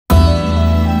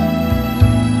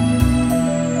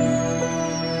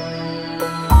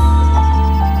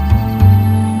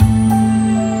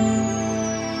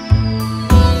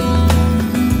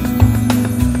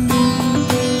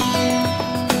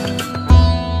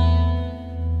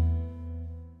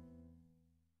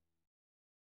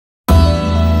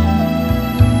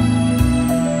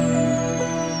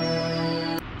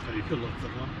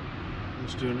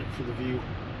for the view.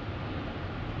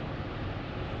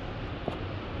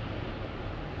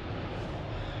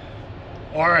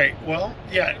 All right, well,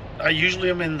 yeah, I usually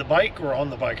am in the bike, or on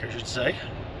the bike, I should say.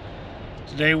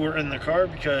 Today we're in the car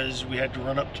because we had to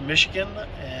run up to Michigan,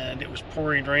 and it was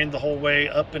pouring rain the whole way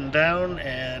up and down,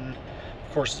 and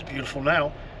of course it's beautiful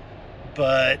now,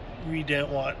 but we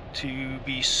didn't want to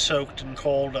be soaked and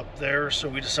cold up there, so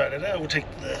we decided, we'll take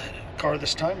the car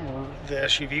this time, or the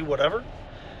SUV, whatever,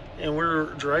 and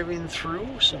we're driving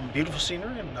through some beautiful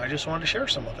scenery, and I just wanted to share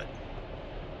some of it.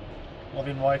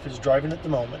 Loving wife is driving at the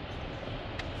moment.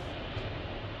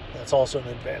 That's also an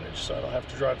advantage, so I don't have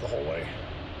to drive the whole way.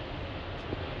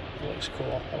 It looks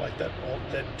cool. I like that old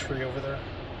dead tree over there.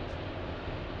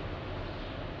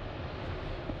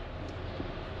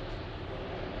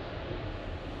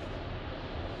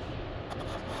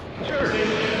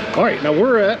 Sure. All right, now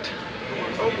we're at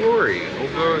Old Glory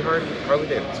Harley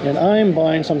Davidson. And I'm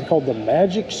buying something called the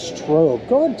Magic Strobe.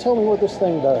 Go ahead and tell me what this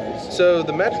thing does. So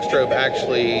the Magic Strobe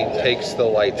actually takes the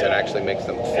lights and actually makes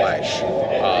them flash.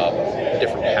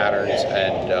 Different patterns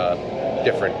and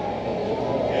different,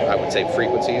 I would say,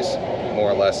 frequencies,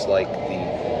 more or less like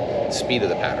the speed of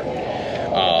the pattern.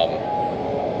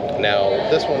 Now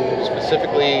this one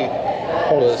specifically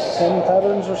was 10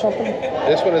 patterns or something?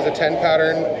 This one is a 10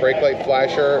 pattern brake light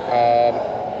flasher.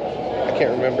 I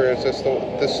can't remember, is this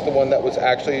the one that was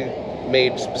actually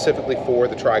made specifically for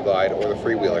the Tri-Glide or the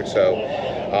freewheeler. So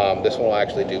this one will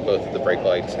actually do both of the brake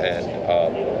lights, and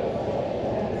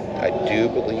I do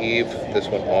believe this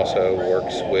one also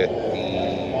works with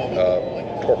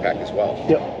the Tour Pack as well.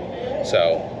 Yep.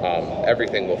 So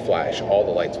everything will flash, all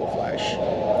the lights will flash.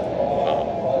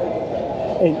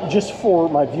 And just for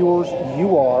my viewers,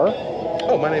 you are?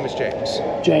 Oh, my name is James.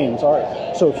 James, all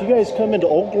right. So if you guys come into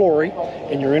Old Glory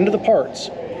and you're into the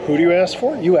parts, who do you ask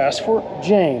for? You ask for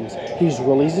James. He's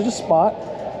real easy to spot.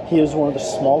 He is one of the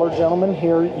smaller gentlemen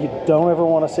here. You don't ever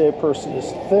want to say a person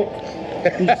is thick.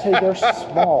 You just say they're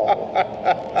small.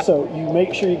 So you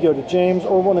make sure you go to James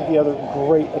or one of the other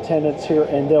great attendants here,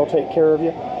 and they'll take care of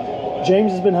you.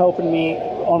 James has been helping me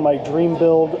on my dream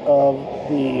build of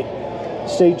the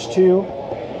Stage 2.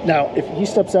 Now, if he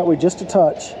steps that way just a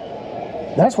touch,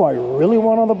 that's what I really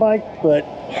want on the bike, but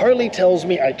Harley tells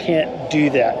me I can't do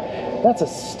that. That's a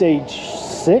Stage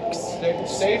 6?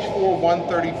 Stage 4,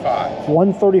 135.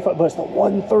 135, but it's the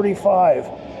 135.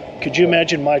 Could you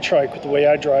imagine my trike with the way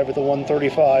I drive with the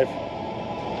 135?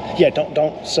 Yeah,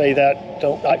 don't say that.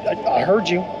 I heard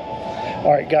you.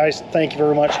 All right, guys, thank you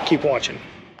very much. Keep watching.